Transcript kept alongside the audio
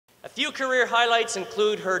A few career highlights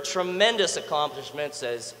include her tremendous accomplishments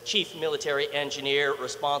as Chief Military Engineer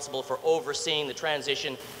responsible for overseeing the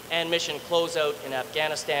transition and mission closeout in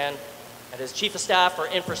Afghanistan. And as Chief of Staff for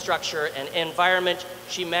Infrastructure and Environment,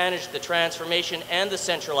 she managed the transformation and the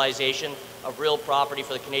centralization of real property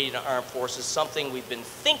for the Canadian Armed Forces, something we've been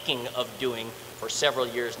thinking of doing for several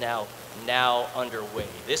years now underway.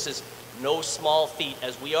 This is no small feat,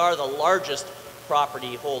 as we are the largest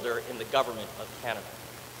property holder in the Government of Canada.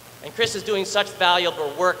 And Chris is doing such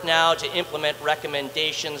valuable work now to implement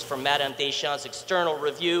recommendations from Madame Deschamps' external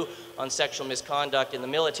review on sexual misconduct in the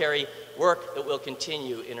military, work that will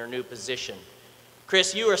continue in her new position.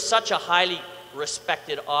 Chris, you are such a highly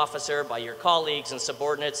respected officer by your colleagues and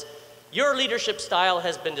subordinates. Your leadership style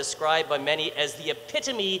has been described by many as the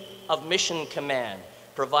epitome of mission command,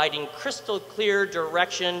 providing crystal clear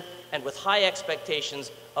direction and with high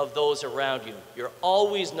expectations of those around you. You're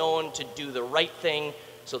always known to do the right thing,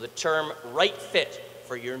 so the term right fit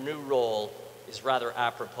for your new role is rather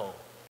apropos.